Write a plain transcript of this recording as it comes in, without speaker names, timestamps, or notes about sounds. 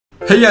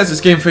Hey guys,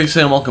 it's Game Face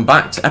here and welcome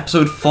back to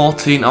episode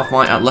 14 of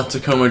my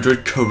Atletico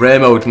Madrid career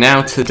mode.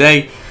 Now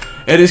today,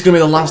 it is going to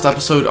be the last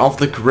episode of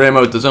the career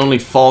mode. There's only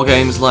 4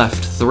 games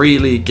left, 3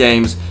 league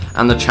games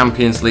and the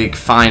Champions League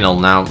final.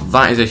 Now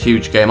that is a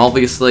huge game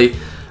obviously,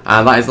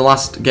 and that is the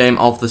last game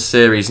of the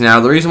series. Now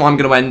the reason why I'm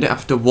going to end it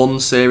after one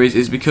series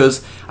is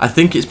because I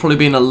think it's probably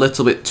been a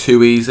little bit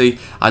too easy.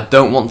 I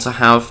don't want to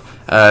have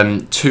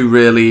 2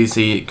 really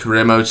easy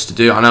career modes to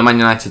do. I know Man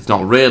United's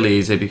not really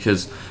easy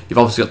because you've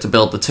obviously got to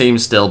build the team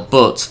still,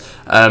 but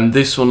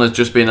this one has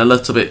just been a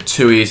little bit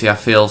too easy, I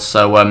feel,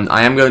 so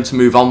I am going to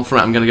move on from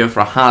it. I'm going to go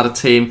for a harder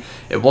team.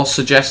 It was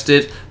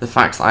suggested, the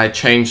fact that I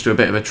changed to a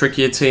bit of a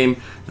trickier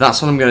team.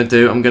 That's what I'm going to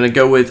do. I'm going to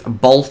go with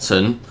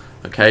Bolton.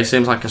 Okay,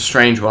 seems like a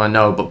strange one, I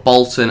know, but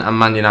Bolton and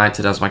Man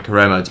United as my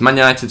career modes. Man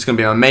United's going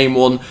to be my main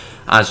one,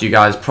 as you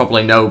guys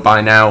probably know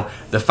by now.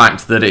 The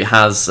fact that it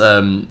has a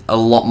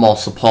lot more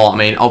support. I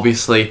mean,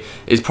 obviously,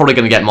 it's probably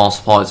going to get more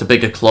support. It's a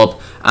bigger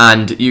club,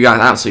 and you guys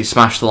absolutely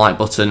smashed the like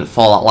button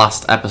for that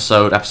last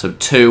episode,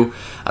 episode 2.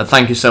 And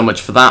thank you so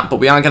much for that.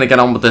 But we are going to get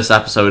on with this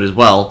episode as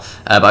well.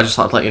 But I just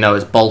thought to let you know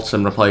it's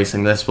Bolton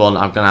replacing this one.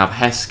 I'm going to have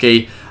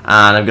Heskey,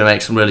 and I'm going to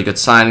make some really good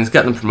signings,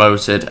 get them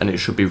promoted, and it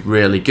should be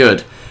really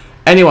good.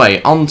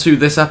 Anyway, on to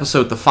this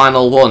episode, the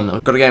final one.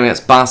 I've got a game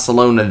against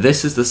Barcelona.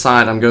 This is the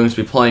side I'm going to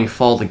be playing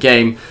for the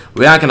game.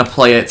 We are going to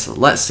play it.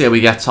 Let's see how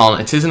we get on.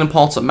 It is an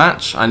important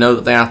match. I know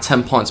that they are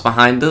 10 points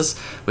behind us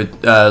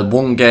with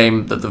one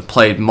game that they've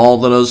played more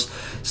than us.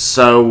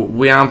 So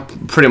we are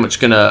pretty much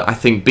going to, I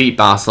think, beat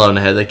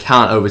Barcelona here. They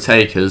can't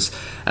overtake us.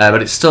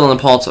 But it's still an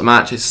important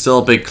match. It's still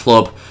a big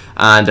club.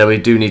 And we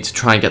do need to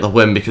try and get the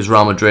win because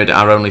Real Madrid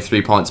are only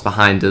 3 points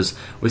behind us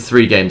with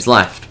 3 games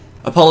left.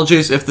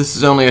 Apologies if this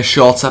is only a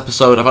short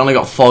episode. I've only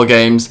got 4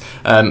 games.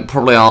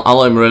 Probably I'll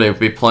only really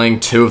be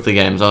playing 2 of the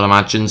games, I'd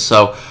imagine.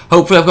 So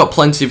hopefully I've got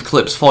plenty of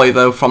clips for you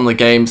though from the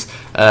games,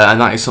 and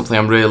that is something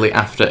I'm really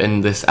after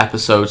in this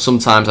episode.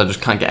 Sometimes I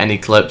just can't get any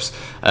clips,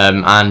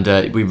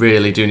 and we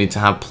really do need to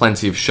have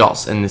plenty of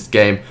shots in this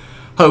game.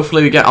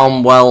 Hopefully we get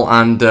on well,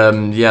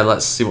 and yeah,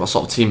 let's see what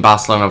sort of team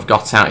Barcelona have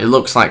got out. It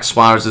looks like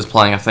Suarez is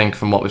playing, I think,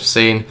 from what we've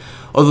seen.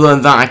 Other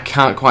than that, I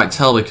can't quite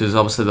tell because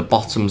obviously the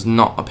bottom's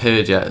not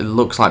appeared yet. It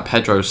looks like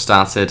Pedro's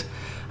started,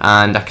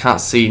 and I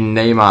can't see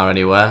Neymar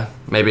anywhere.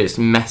 Maybe it's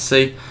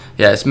Messi.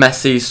 Yeah, it's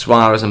Messi,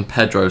 Suarez and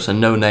Pedro, so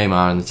no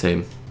Neymar in the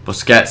team.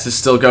 Busquets is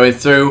still going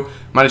through,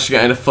 managed to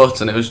get in a foot,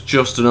 and it was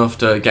just enough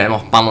to get him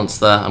off balance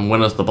there and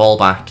win us the ball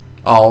back.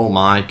 Oh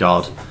my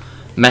god.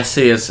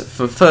 Messi has,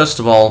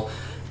 first of all,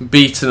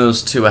 beaten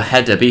us to a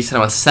header, beaten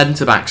our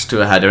centre-backs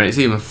to a header, and it's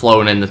even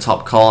flown in the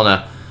top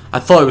corner. I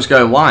thought it was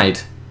going wide.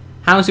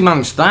 How has he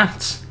managed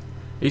that?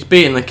 He's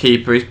beating the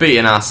keeper, he's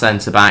beating our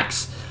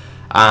centre-backs,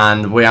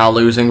 and we are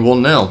losing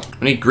 1-0.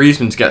 We need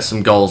Griezmann to get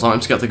some goals. I want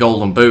him to get the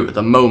golden boot. At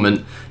the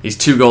moment, he's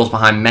 2 goals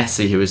behind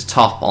Messi, who is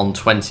top on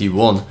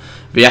 21.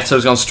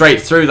 Vieto's gone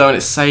straight through, though, and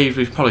it's saved.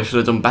 We probably should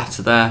have done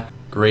better there.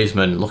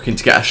 Griezmann looking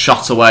to get a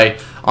shot away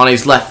on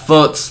his left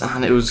foot,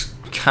 and it was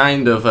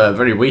kind of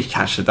very weak,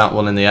 actually, that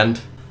one in the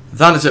end.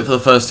 That is it for the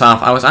first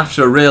half. I was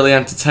after a really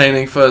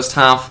entertaining first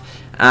half,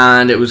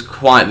 and it was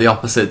quite the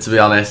opposite, to be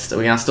honest.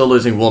 We are still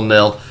losing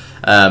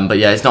 1-0, but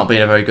yeah, it's not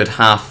been a very good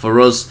half for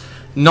us.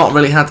 Not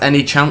really had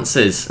any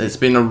chances. It's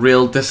been a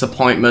real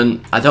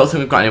disappointment. I don't think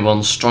we've got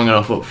anyone strong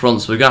enough up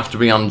front, so we're going to have to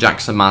bring on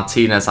Jackson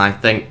Martinez, I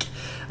think.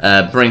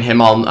 Bring him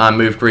on and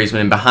move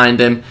Griezmann in behind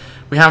him.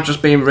 We have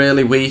just been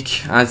really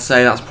weak. I'd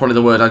say that's probably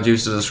the word I'd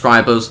use to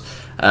describe us.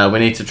 We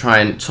need to try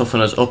and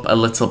toughen us up a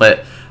little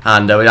bit,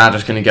 and we are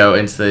just going to go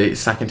into the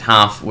second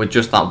half with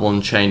just that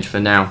one change for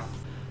now.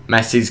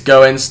 Messi's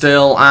going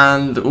still,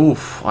 and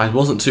oof, I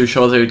wasn't too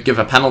sure they would give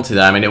a penalty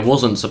there. I mean, it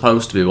wasn't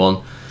supposed to be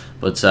one,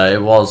 but it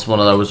was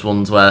one of those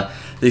ones where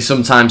they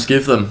sometimes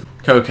give them.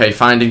 Koke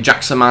finding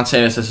Jackson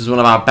Martinez. This is one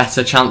of our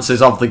better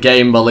chances of the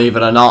game, believe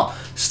it or not.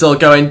 Still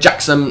going,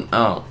 Jackson.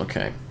 Oh,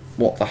 okay.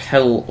 What the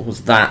hell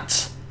was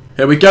that?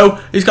 Here we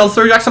go. He's gone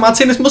through. Jackson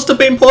Martinez must have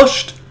been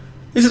pushed.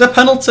 Is it a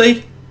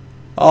penalty?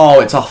 Oh,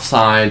 it's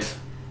offside.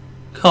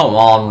 Come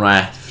on,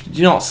 ref. Did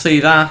you not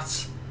see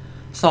that?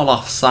 It's not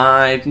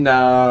offside.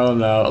 No,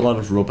 a lot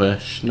of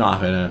rubbish. Not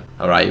having it.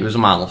 Alright, it was a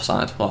mile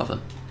offside. Whatever.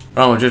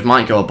 Real Madrid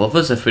might go above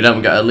us if we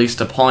don't get at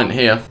least a point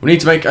here. We need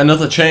to make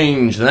another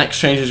change. The next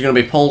change is going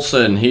to be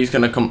Poulsen. He's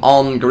going to come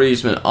on,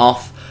 Griezmann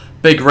off.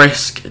 Big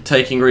risk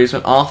taking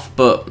Griezmann off,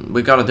 but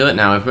we've got to do it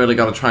now. We've really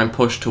got to try and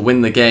push to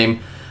win the game.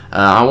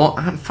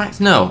 In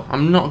fact, no,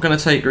 I'm not going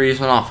to take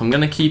Griezmann off. I'm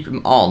going to keep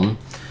him on,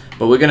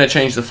 but we're going to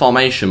change the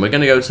formation. We're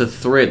going to go to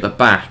 3 at the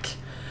back.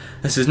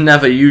 This is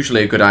never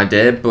usually a good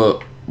idea,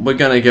 but we're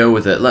going to go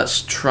with it.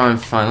 Let's try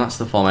and find, that's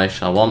the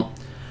formation I want.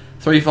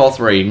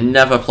 3-4-3,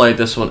 never played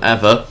this one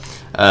ever,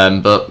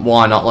 but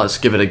why not, let's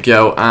give it a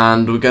go.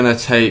 And we're going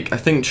to take, I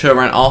think,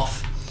 Thuram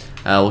off.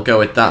 We'll go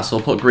with that, so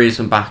we'll put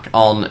Griezmann back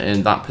on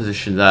in that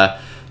position there.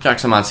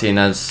 Jackson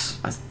Martinez,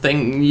 I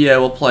think, yeah,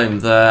 we'll play him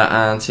there,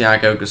 and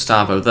Thiago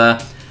Gustavo there.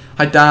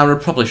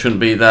 Haidara probably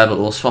shouldn't be there, but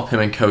we'll swap him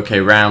and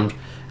Koke round,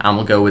 and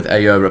we'll go with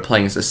Ayora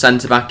playing as a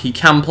centre-back. He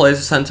can play as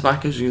a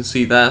centre-back, as you can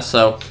see there,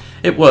 so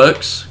It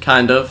works,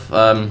 kind of.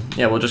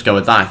 Yeah, we'll just go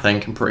with that, I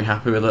think. I'm pretty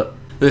happy with it.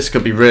 This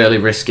could be really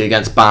risky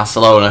against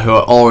Barcelona, who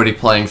are already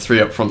playing 3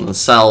 up front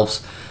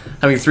themselves.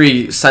 Having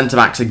 3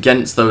 centre-backs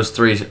against those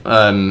 3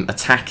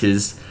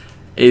 attackers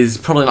is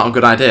probably not a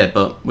good idea,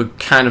 but we've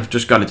kind of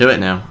just got to do it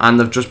now. And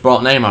they've just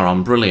brought Neymar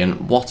on.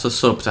 Brilliant. What a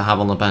sub to have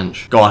on the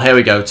bench. Go on, here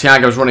we go.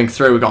 Thiago's running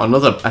through. We've got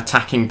another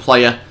attacking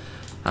player.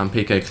 And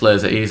Piqué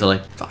clears it easily.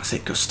 That's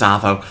it,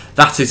 Gustavo.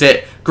 That is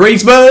it.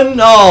 Griezmann!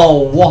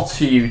 Oh,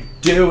 what are you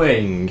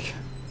doing?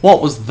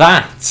 What was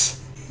that?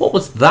 What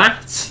was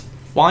that?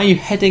 Why are you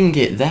heading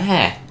it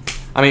there?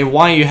 I mean,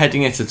 why are you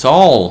heading it at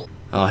all?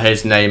 Oh,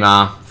 here's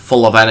Neymar.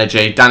 Full of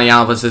energy. Dani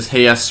Alves is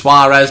here.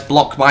 Suarez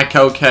blocked by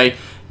Koke.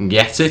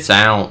 Get it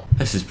out.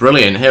 This is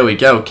brilliant. Here we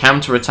go.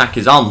 Counter-attack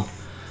is on.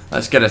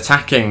 Let's get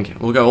attacking.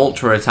 We'll go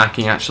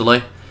ultra-attacking,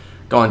 actually.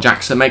 Go on,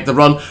 Jackson, make the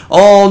run.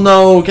 Oh,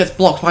 no, gets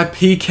blocked by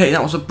Piqué.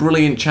 That was a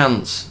brilliant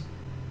chance.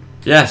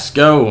 Yes,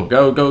 go,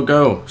 go, go,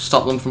 go.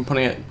 Stop them from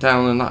putting it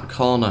down in that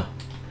corner.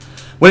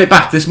 Win it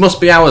back. This must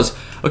be ours.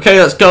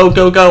 Okay, let's go,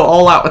 go, go.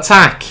 All-out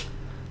attack.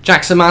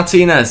 Jackson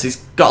Martinez. He's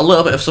got a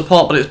little bit of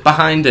support, but it's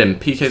behind him.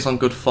 Piqué's on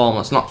good form.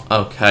 That's not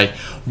okay.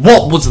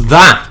 What was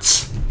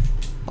that?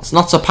 That's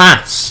not a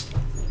pass.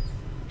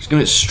 Just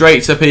giving it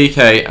straight to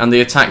Piqué, and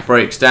the attack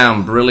breaks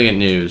down. Brilliant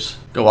news.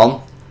 Go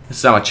on. This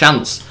is our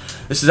chance.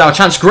 This is our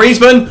chance.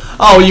 Griezmann!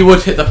 Oh, you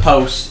would hit the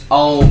post.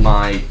 Oh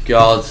my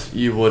god,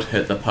 you would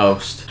hit the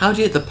post. How do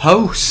you hit the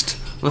post?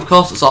 Well, of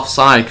course it's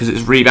offside because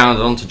it's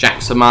rebounded onto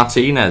Jackson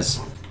Martinez.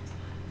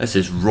 This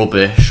is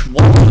rubbish.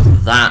 What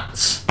was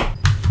that?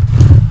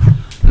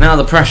 Now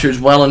the pressure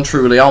is well and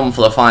truly on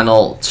for the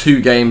final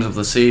 2 games of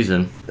the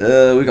season.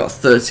 We got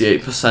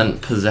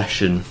 38%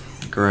 possession.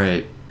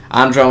 Great.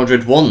 And Real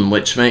Madrid won,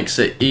 which makes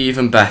it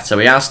even better.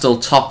 We are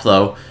still top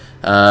though.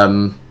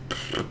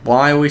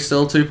 Why are we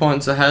still 2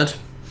 points ahead?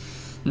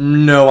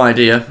 No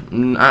idea.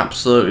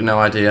 Absolutely no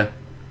idea.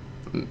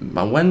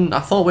 When I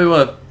thought we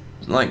were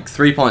like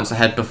 3 points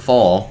ahead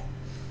before,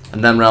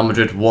 and then Real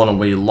Madrid won and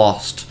we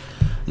lost.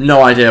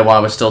 No idea why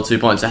we're still 2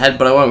 points ahead,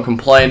 but I won't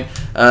complain.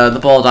 The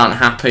board aren't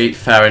happy.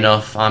 Fair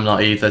enough. I'm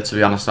not either, to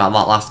be honest, about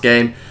that last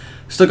game.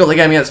 Still got the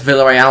game against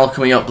Villarreal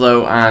coming up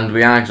though, and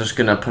we are just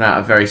going to put out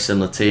a very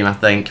similar team, I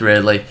think,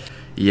 really.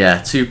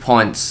 Yeah, 2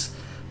 points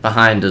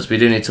behind us. We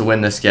do need to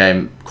win this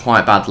game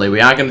quite badly.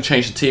 We are going to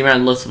change the team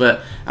around a little bit,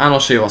 and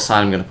I'll show you what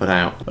side I'm going to put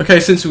out. Okay,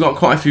 since we've got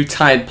quite a few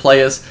tired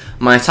players,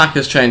 my attack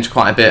has changed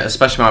quite a bit,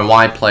 especially my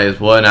wide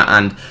players, Werner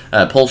and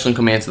Paulson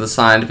coming into the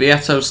side.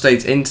 Vieto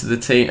stays in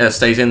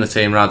the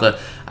team rather,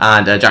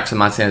 and Jackson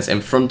Martinez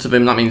in front of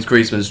him. That means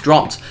Griezmann's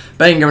dropped.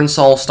 Bellinger and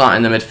Sol start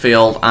in the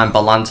midfield, and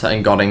Balanta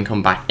and Godin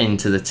come back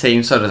into the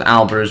team. So does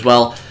Alba as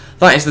well.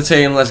 That is the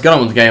team. Let's get on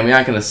with the game. We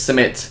are going to sim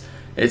it.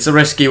 It's a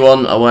risky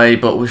one away,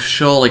 but we've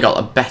surely got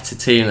a better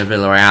team than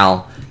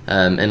Villarreal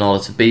in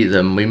order to beat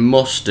them. We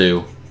must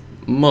do.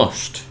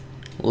 Must.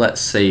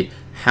 Let's see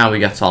how we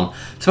get on.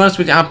 To be honest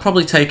with you, I'd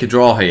probably take a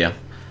draw here.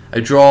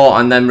 A draw,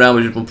 and then Real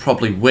Madrid will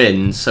probably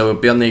win, so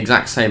we'll be on the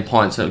exact same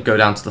points, so it'll go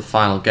down to the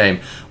final game.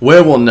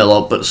 We're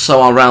 1-0 up, but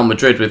so are Real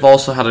Madrid. We've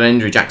also had an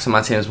injury. Jackson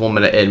Martinez 1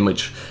 minute in,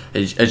 which,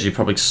 as you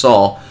probably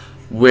saw,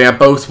 we are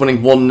both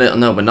winning 1-0.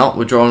 No, we're not.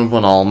 We're drawing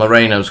 1-1.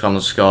 Moreno's gone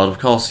and scored. Of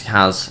course he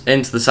has.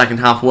 Into the second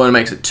half, Werner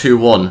makes it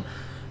 2-1.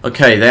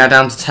 Okay, they are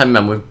down to 10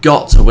 men. We've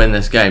got to win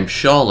this game,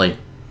 surely.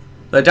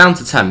 They're down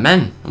to 10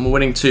 men, and we're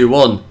winning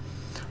 2-1.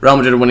 Real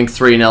Madrid are winning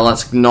 3-0.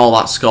 Let's ignore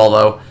that score,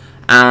 though.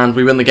 And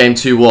we win the game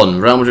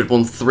 2-1. Real Madrid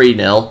won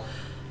 3-0.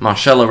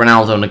 Marcelo,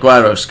 Ronaldo and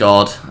Aguero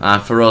scored.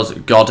 For us,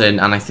 Godin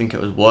and I think it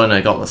was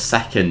Werner got the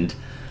second.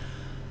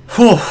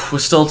 Whew, we're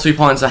still 2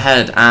 points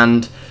ahead,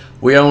 and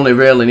we only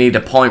really need a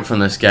point from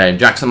this game.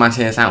 Jackson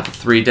Martinez out for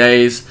 3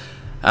 days,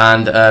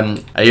 and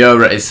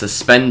Ayora is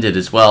suspended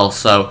as well,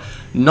 so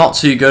not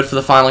too good for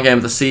the final game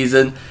of the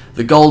season.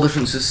 The goal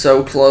difference is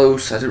so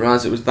close. I didn't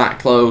realise it was that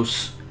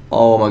close.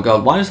 Oh my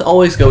god, why does it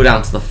always go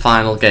down to the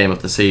final game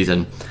of the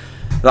season?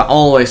 That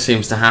always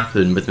seems to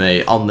happen with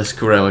me on this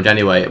career mode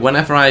anyway.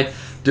 Whenever I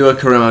do a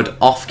career mode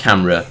off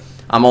camera,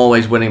 I'm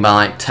always winning by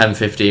like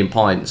 10-15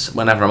 points.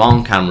 Whenever I'm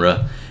on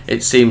camera,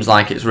 it seems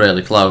like it's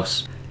really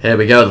close. Here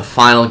we go, the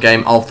final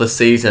game of the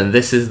season.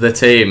 This is the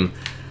team.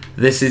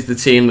 This is the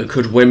team that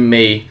could win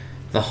me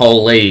the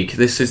whole league.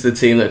 This is the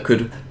team that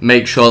could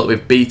make sure that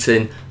we've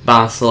beaten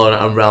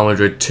Barcelona and Real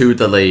Madrid to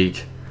the league.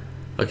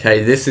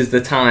 Okay, this is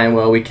the time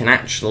where we can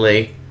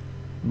actually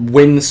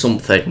win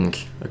something.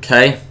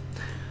 Okay?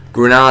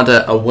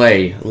 Granada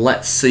away.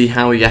 Let's see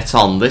how we get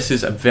on. This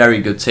is a very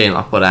good team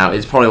I put out.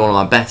 It's probably one of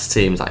my best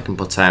teams I can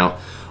put out,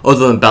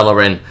 other than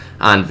Bellerin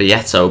and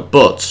Vieto,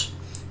 but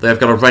they've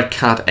got a red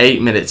card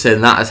 8 minutes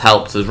in. That has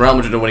helped us. Real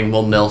Madrid are winning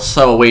 1-0.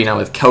 So are we now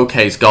with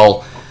Koke's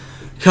goal.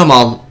 Come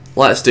on,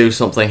 let's do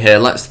something here.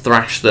 Let's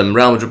thrash them.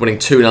 Real Madrid winning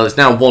 2-0. It's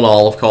now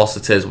 1-1. Of course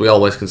it is. We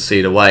always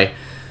concede away.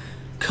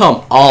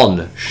 Come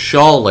on,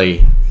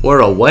 surely.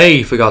 We're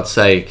away, for God's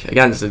sake,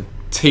 against a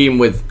team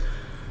with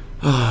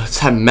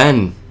 10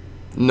 men.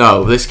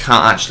 No, this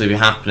can't actually be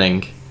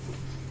happening.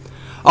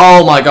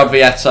 Oh my god,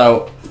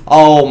 Vieto.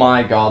 Oh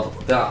my god.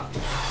 That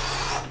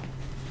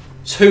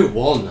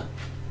 2-1.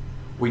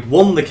 We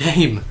won the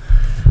game.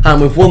 And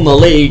we've won the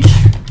league.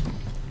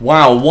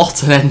 Wow,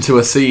 what an end to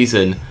a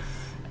season.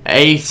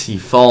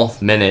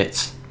 84th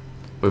minute.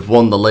 We've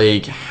won the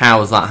league.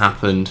 How has that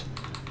happened?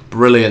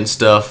 Brilliant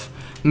stuff.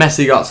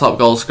 Messi got top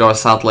goal scorer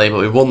sadly,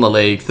 but we won the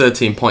league.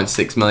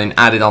 13.6 million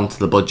added onto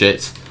the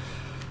budget.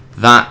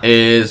 That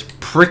is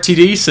pretty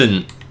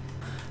decent.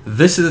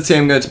 This is the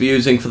team I'm going to be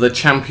using for the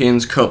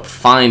Champions Cup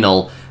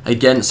final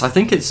against, I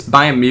think it's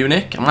Bayern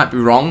Munich. I might be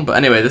wrong, but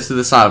anyway, this is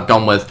the side I've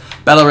gone with.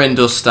 Bellerin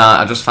does start.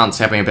 I just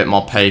fancy having a bit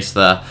more pace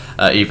there,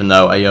 even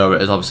though Ayora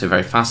is obviously a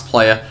very fast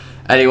player.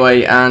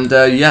 Anyway, and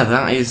yeah,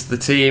 that is the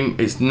team.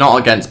 It's not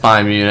against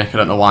Bayern Munich. I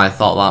don't know why I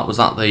thought that. Was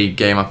that the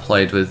game I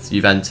played with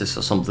Juventus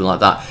or something like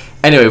that?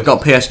 Anyway, we've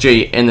got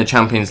PSG in the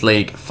Champions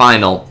League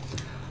final.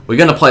 We're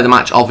going to play the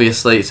match,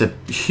 obviously. It's a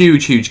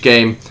huge, huge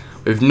game.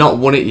 We've not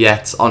won it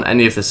yet on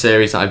any of the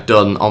series that I've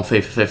done on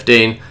FIFA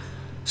 15.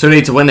 So we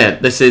need to win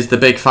it. This is the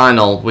big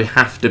final. We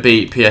have to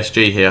beat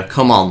PSG here.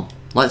 Come on.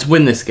 Let's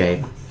win this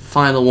game.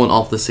 Final one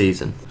of the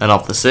season. And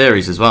of the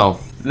series as well.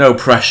 No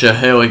pressure.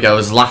 Here we go.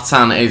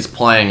 Zlatan is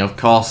playing. Of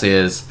course he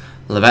is.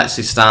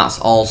 Lavezzi starts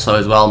also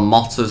as well.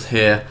 Motta's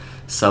here.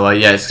 So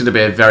yeah, it's going to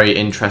be a very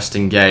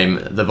interesting game.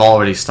 They've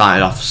already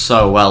started off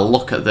so well.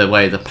 Look at the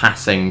way they're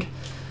passing.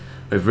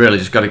 We've really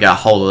just got to get a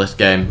hold of this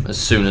game as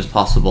soon as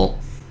possible.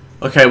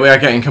 Okay, we are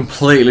getting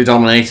completely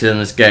dominated in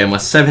this game. We're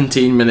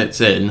 17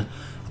 minutes in,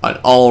 and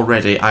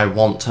already I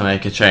want to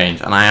make a change,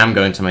 and I am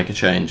going to make a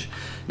change.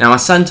 Now, my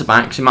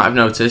centre-backs, you might have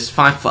noticed,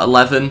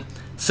 5'11",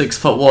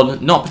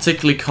 6'1", not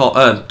particularly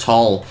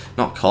tall,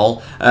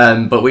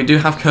 but we do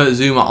have Kurt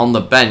Zouma on the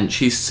bench.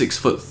 He's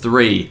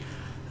 6'3".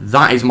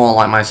 That is more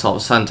like my sort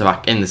of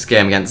centre-back in this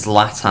game against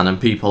Zlatan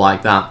and people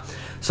like that.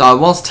 So I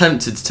was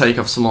tempted to take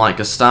off someone like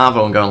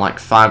Gustavo and go like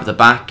 5 at the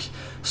back,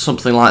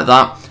 something like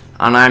that.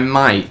 And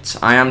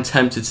I am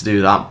tempted to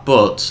do that,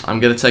 but I'm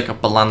going to take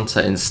up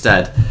Balanta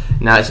instead.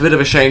 Now, it's a bit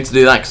of a shame to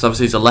do that because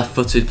obviously he's a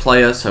left-footed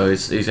player, so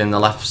he's in the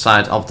left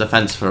side of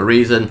defence for a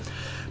reason.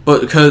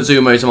 But Kurt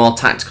Zouma is a more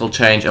tactical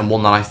change and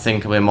one that I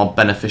think will be more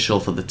beneficial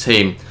for the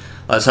team.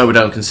 Let's hope we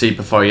don't concede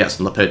before he gets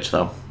on the pitch,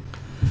 though.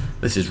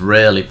 This is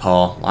really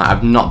poor. Like,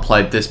 I've not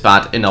played this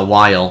bad in a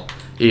while.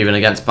 Even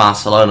against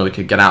Barcelona, we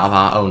could get out of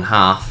our own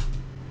half.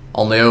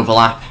 On the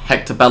overlap,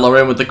 Hector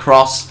Bellerin with the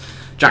cross.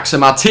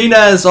 Jackson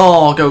Martinez,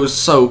 oh, goes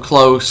so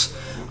close.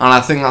 And I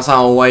think that's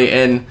our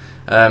way in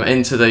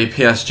into the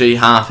PSG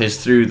half,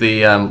 is through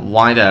the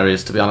wide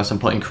areas, to be honest,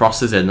 and putting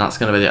crosses in. That's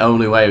going to be the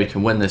only way we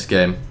can win this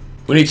game.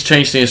 We need to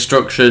change the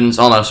instructions,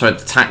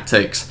 the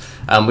tactics.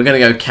 We're going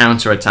to go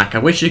counter-attack. I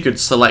wish you could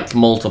select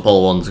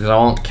multiple ones, because I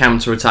want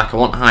counter-attack, I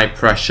want high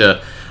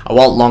pressure, I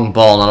want long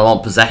ball, and I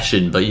want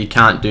possession, but you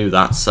can't do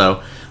that.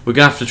 So we're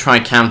going to have to try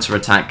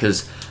counter-attack,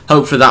 because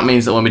hopefully that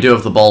means that when we do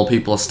have the ball,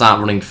 people will start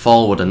running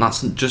forward, and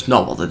that's just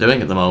not what they're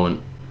doing at the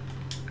moment.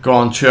 Go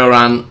on,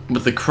 Thuram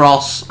with the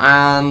cross,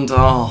 and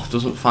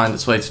doesn't find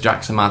its way to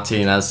Jackson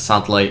Martinez,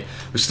 sadly.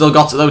 We've still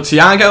got it though,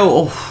 Thiago.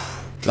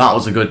 Oh, that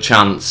was a good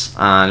chance,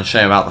 and a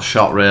shame about the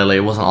shot really,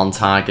 it wasn't on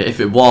target. If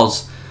it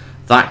was,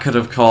 that could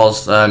have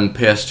caused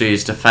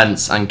PSG's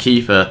defence and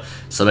keeper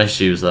some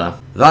issues there.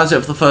 That's it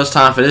for the first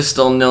half. It is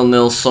still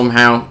 0-0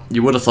 somehow.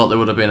 You would have thought there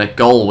would have been a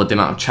goal with the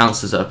amount of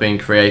chances that have been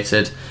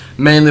created,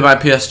 mainly by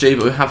PSG,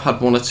 but we have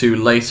had one or two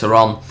later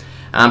on.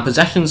 And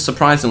possession's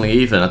surprisingly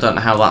even. I don't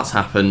know how that's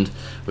happened,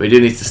 but we do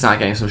need to start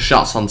getting some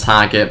shots on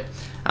target.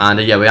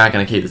 And yeah, we are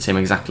going to keep the team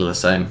exactly the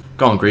same.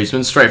 Go on,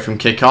 Griezmann, straight from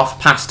kick-off,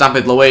 past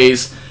David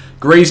Luiz.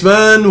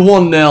 Griezmann,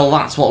 1-0,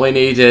 that's what we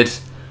needed.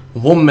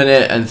 1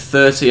 minute and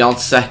 30 odd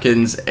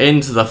seconds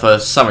into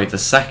the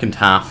second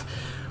half.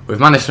 We've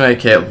managed to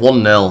make it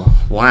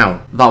 1-0.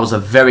 Wow, that was a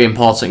very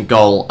important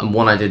goal, and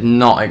one I did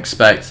not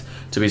expect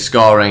to be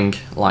scoring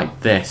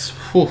like this.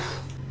 Whew.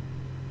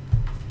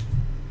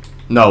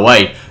 No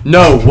way.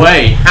 No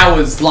way. How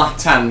has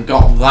Zlatan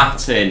got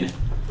that in?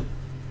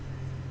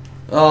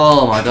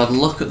 Oh my god,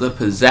 look at the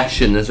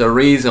possession. There's a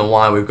reason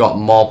why we've got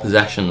more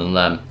possession than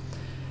them.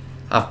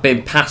 I've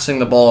been passing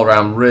the ball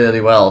around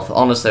really well for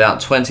honestly about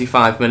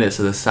 25 minutes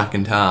of the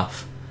second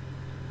half.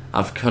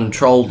 I've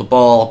controlled the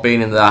ball, I've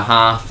been in their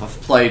half,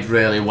 I've played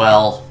really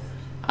well.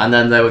 And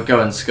then they would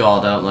go and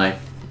score, don't they?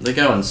 They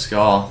go and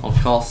score. Of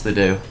course they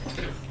do.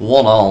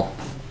 1-1.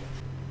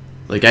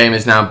 The game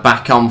is now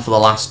back on for the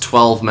last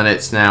 12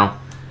 minutes now.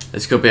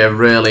 This could be a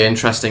really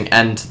interesting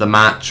end to the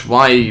match.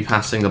 Why are you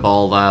passing the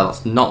ball there?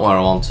 That's not where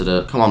I wanted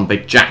it. Come on,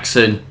 Big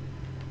Jackson.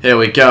 Here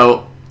we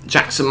go.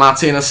 Jackson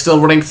Martinez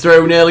still running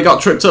through. Nearly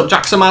got tripped up.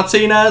 Jackson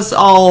Martinez.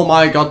 Oh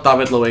my god,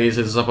 David Luiz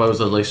is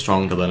supposedly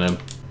stronger than him.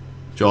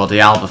 Jordi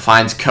Alba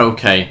finds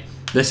Koke.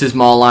 This is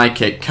more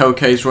like it.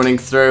 Koke's running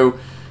through.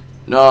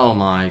 Oh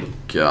my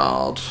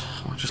god.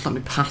 Just let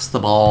me pass the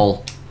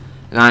ball.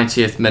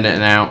 90th minute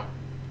now.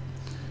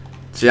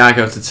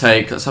 Thiago to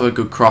take. Let's have a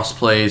good cross,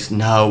 please.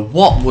 No,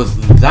 what was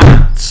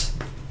that?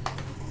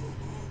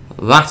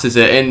 That is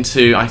it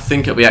into, I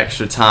think it'll be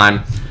extra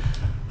time.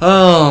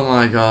 Oh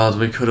my god,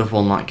 we could have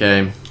won that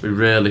game. We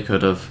really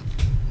could have.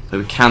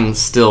 But we can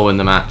still win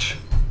the match.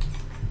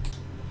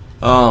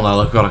 Oh no,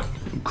 look,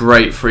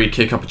 Great free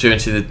kick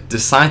opportunity. They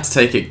decide to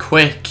take it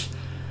quick.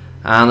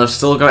 And they've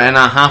still got it in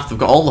our half. They've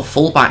got all the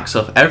fullbacks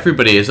up.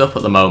 Everybody is up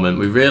at the moment.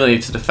 We really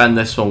need to defend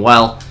this one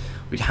well.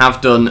 We have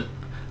done.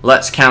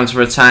 Let's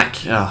counter-attack.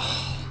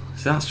 Oh,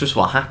 see, that's just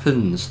what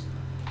happens.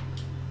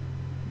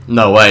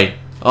 No way.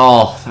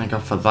 Oh, thank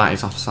God for that.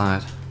 He's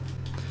offside.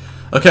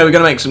 Okay, we're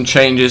going to make some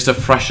changes to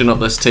freshen up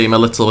this team a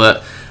little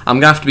bit. I'm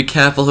going to have to be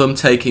careful who I'm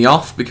taking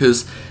off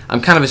because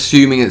I'm kind of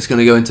assuming it's going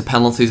to go into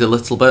penalties a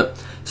little bit.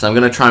 So I'm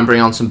going to try and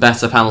bring on some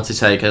better penalty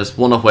takers,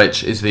 one of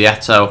which is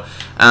Vieto.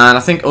 And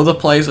I think other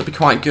players will be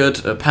quite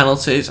good at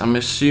penalties. I'm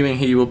assuming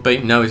he will be.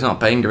 No, he's not.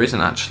 Banger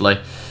isn't actually.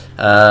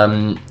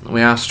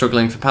 We are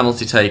struggling for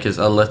penalty takers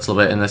a little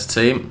bit in this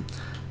team.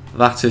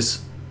 That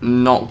is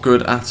not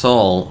good at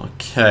all.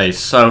 Okay,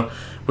 so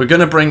we're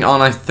going to bring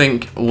on, I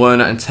think,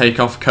 Werner and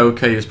take off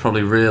Koke. He's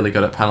probably really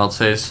good at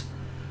penalties.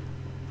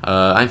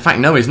 In fact,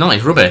 no, he's not.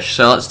 He's rubbish.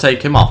 So let's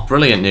take him off.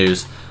 Brilliant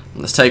news.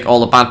 Let's take all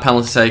the bad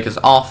penalty takers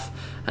off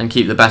and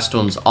keep the best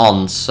ones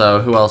on.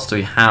 So who else do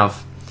we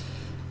have?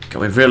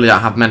 God, we really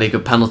don't have many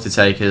good penalty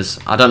takers.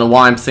 I don't know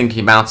why I'm thinking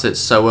about it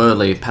so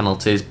early,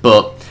 penalties,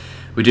 but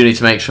we do need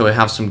to make sure we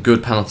have some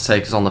good penalty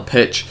takers on the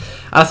pitch.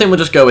 And I think we'll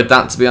just go with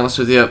that, to be honest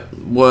with you.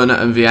 Werner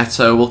and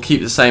Vieto. We'll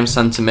keep the same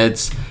centre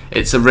mids.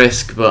 It's a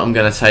risk, but I'm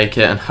going to take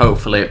it, and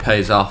hopefully it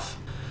pays off.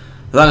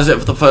 But that is it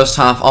for the first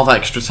half of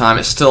extra time.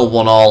 It's still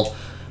 1-1.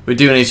 We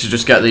do need to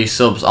just get these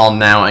subs on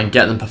now and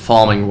get them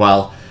performing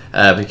well.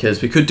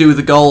 Because we could do with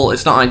a goal.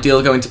 It's not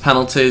ideal going to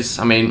penalties.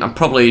 I mean, I'm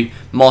probably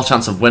more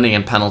chance of winning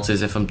in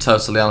penalties if I'm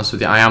totally honest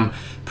with you. I am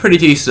pretty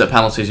decent at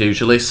penalties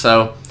usually,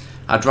 so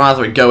I'd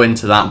rather it go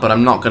into that, but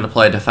I'm not going to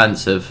play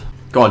defensive.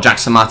 Go on,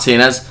 Jackson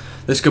Martinez.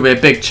 This could be a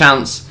big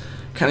chance.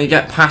 Can he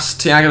get past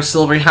Thiago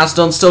Silva? He has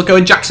done. Still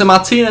going. Jackson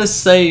Martinez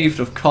saved.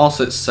 Of course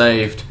it's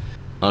saved.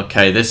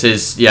 Okay, this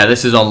is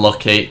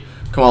unlucky.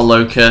 Come on,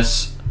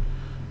 Lucas.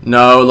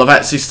 No,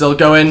 Lavezzi's still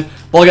going.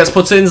 Ball gets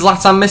put in,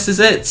 Zlatan misses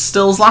it.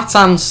 Still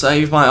Zlatan,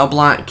 saved by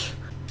Oblak.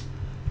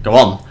 Go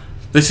on.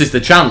 This is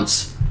the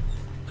chance.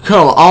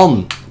 Come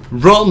on.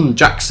 Run,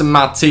 Jackson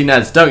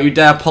Martinez. Don't you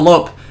dare pull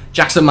up.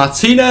 Jackson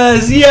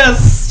Martinez,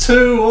 yes!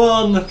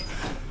 2-1.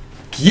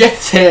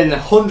 Get in,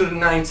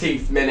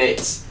 119th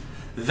minute.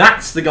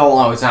 That's the goal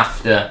I was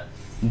after.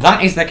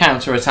 That is the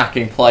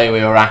counter-attacking play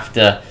we were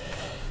after.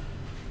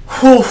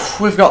 Whew,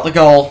 we've got the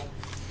goal.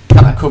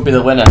 That could be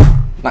the winner.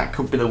 That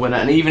could be the winner.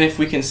 And even if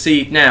we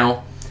concede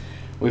now,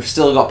 we've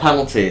still got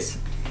penalties.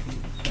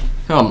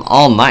 Come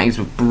on, that is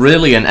a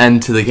brilliant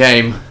end to the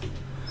game.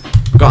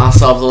 Got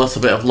ourselves a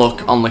little bit of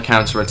luck on the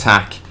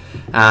counter-attack.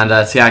 And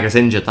Thiago's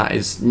injured. That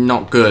is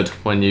not good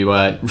when you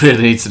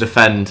really need to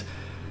defend.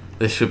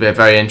 This should be a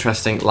very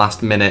interesting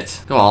last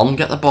minute. Go on,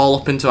 get the ball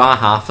up into our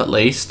half at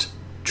least.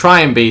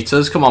 Try and beat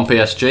us. Come on,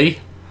 PSG.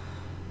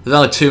 There's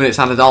only 2 minutes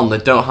added on. They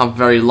don't have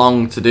very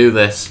long to do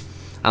this.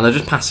 And they're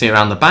just passing it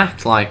around the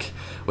back like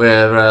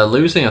we're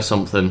losing or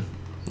something.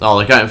 Oh,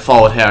 they're getting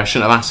forward here. I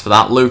shouldn't have asked for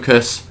that.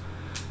 Lucas.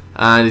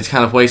 And he's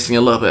kind of wasting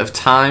a little bit of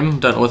time.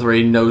 Don't know whether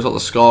he knows what the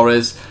score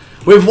is.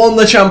 We've won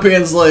the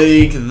Champions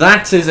League.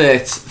 That is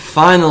it.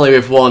 Finally,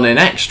 we've won in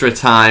extra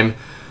time.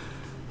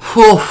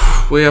 Whew,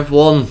 we have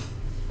won.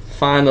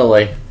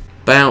 Finally.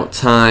 About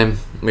time.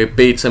 We've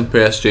beaten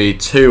PSG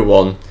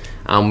 2-1.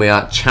 And we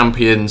are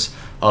champions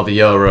of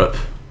Europe.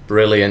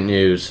 Brilliant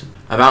news.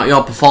 About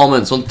your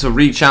performance, I want to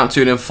reach out to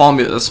you and inform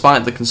you that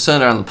despite the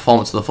concern around the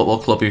performance of the football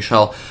club, you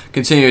shall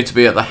continue to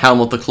be at the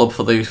helm of the club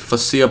for the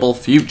foreseeable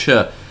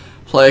future.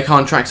 Player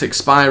contracts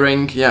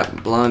expiring,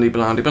 yep, blah blah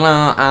blah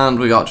blah, and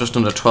we got just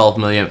under 12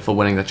 million for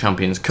winning the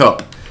Champions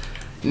Cup.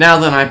 Now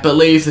then, I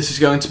believe this is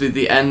going to be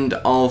the end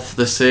of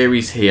the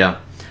series here.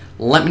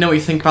 Let me know what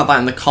you think about that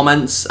in the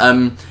comments.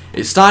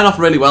 It started off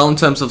really well in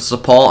terms of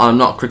support. I'm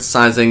not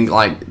criticising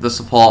like the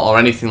support or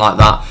anything like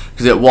that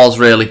because it was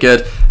really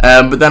good.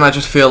 But then I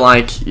just feel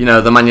like, you know,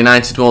 the Man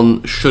United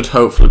one should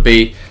hopefully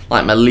be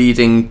like my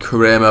leading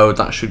career mode.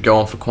 That should go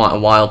on for quite a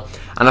while.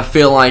 And I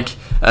feel like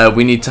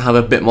we need to have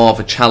a bit more of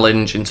a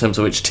challenge in terms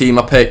of which team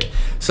I pick.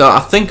 So I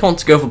think I want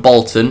to go for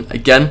Bolton.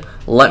 Again,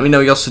 let me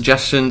know your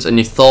suggestions and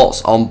your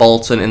thoughts on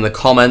Bolton in the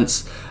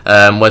comments.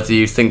 Whether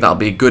you think that'll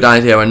be a good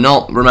idea or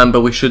not.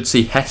 Remember, we should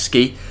see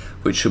Heskey,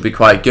 which should be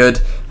quite good.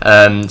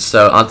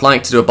 So I'd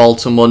like to do a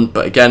Bolton one,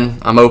 but again,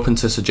 I'm open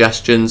to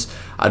suggestions.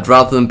 I'd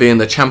rather than be in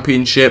the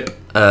Championship,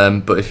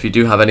 but if you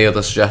do have any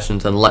other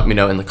suggestions, then let me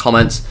know in the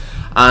comments.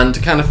 And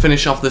to kind of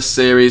finish off this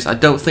series, I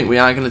don't think we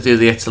are going to do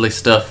the Italy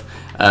stuff.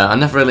 I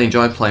never really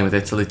enjoyed playing with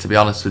Italy, to be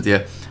honest with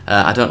you.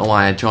 I don't know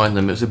why I joined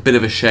them. It was a bit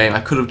of a shame. I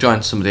could have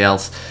joined somebody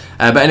else.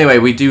 But anyway,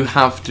 we do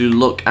have to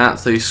look at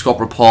the squad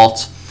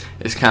report.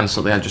 It's kind of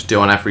something I just do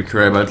on every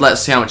career mode.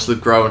 Let's see how much they've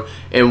grown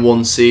in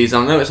one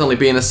season. I know it's only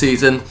been a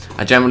season.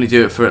 I generally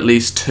do it for at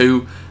least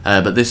 2.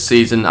 But this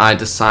season I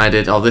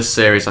decided, or this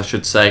series I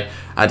should say,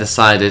 I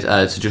decided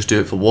to just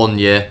do it for 1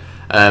 year.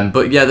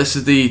 But yeah, this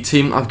is the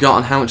team I've got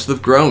and how much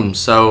they've grown.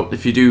 So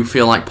if you do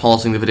feel like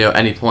pausing the video at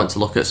any point to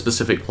look at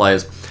specific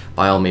players,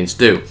 by all means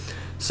do.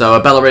 So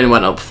Bellerin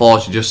went up 4,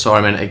 as you just saw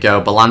a minute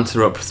ago.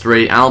 Balanta up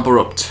 3, Alba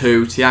up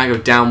 2,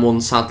 Thiago down 1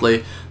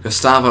 sadly,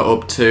 Gustavo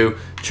up 2,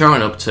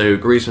 Choran up 2,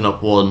 Griezmann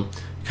up 1,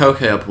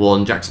 Koke up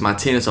 1, Jackson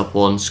Martinez up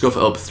 1,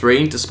 Scuffet up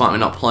 3, despite me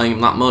not playing him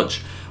that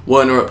much,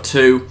 Werner up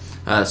 2,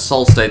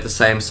 Sol stayed the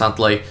same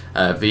sadly,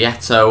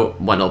 Vieto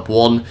went up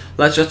 1.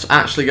 Let's just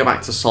actually go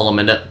back to Sol a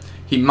minute.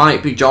 He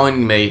might be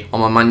joining me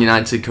on my Man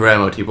United career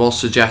mode. He was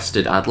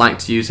suggested. I'd like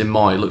to use him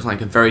more. He looks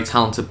like a very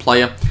talented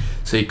player,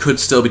 so he could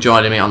still be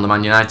joining me on the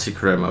Man United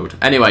career mode.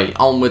 Anyway,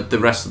 on with the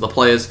rest of the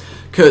players.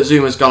 Kurt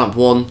Zuma's gone up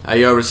 1.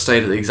 Ayora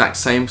stayed at the exact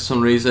same for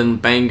some reason.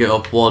 Benga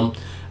up 1.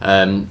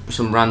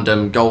 Some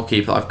random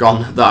goalkeeper I've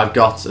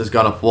got has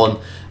gone up 1.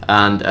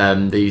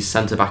 And the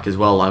centre back as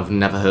well, I've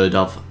never heard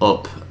of,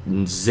 up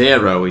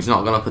 0. He's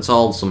not gone up at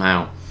all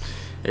somehow.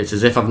 It's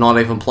as if I've not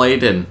even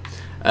played him.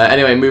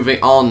 Anyway,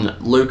 moving on,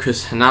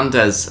 Lucas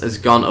Hernandez has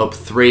gone up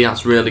 3,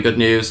 that's really good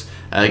news.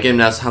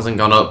 Gimnez hasn't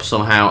gone up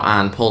somehow,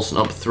 and Paulson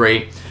up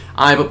 3.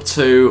 Ibe up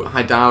 2,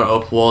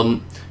 Haidara up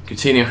 1.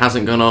 Coutinho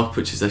hasn't gone up,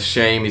 which is a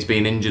shame, he's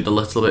been injured a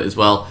little bit as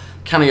well.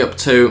 Canny up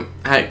 2,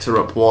 Hector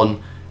up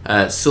 1.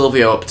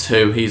 Silvio up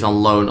 2, he's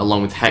on loan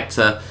along with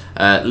Hector.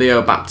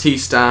 Leo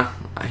Baptista,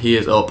 he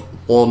is up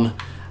 1.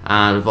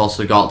 And we've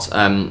also got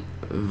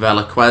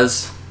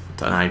Velaquez,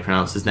 don't know how you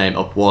pronounce his name,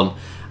 up 1.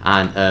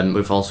 And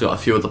we've also got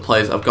a few other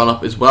players that have gone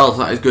up as well, so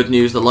that is good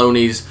news. The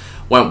loanies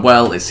went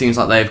well. It seems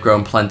like they've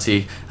grown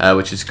plenty,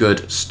 which is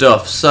good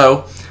stuff.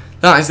 So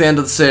that is the end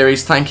of the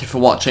series. Thank you for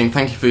watching.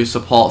 Thank you for your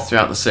support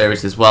throughout the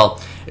series as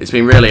well. It's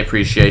been really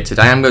appreciated.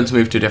 I am going to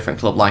move to a different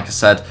club, like I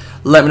said.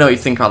 Let me know what you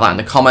think about that in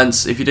the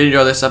comments. If you did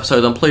enjoy this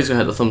episode, then please go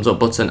hit the thumbs up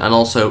button and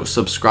also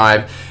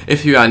subscribe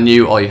if you are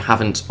new or you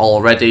haven't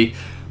already.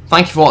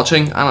 Thank you for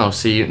watching, and I'll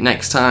see you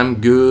next time.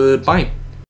 Goodbye.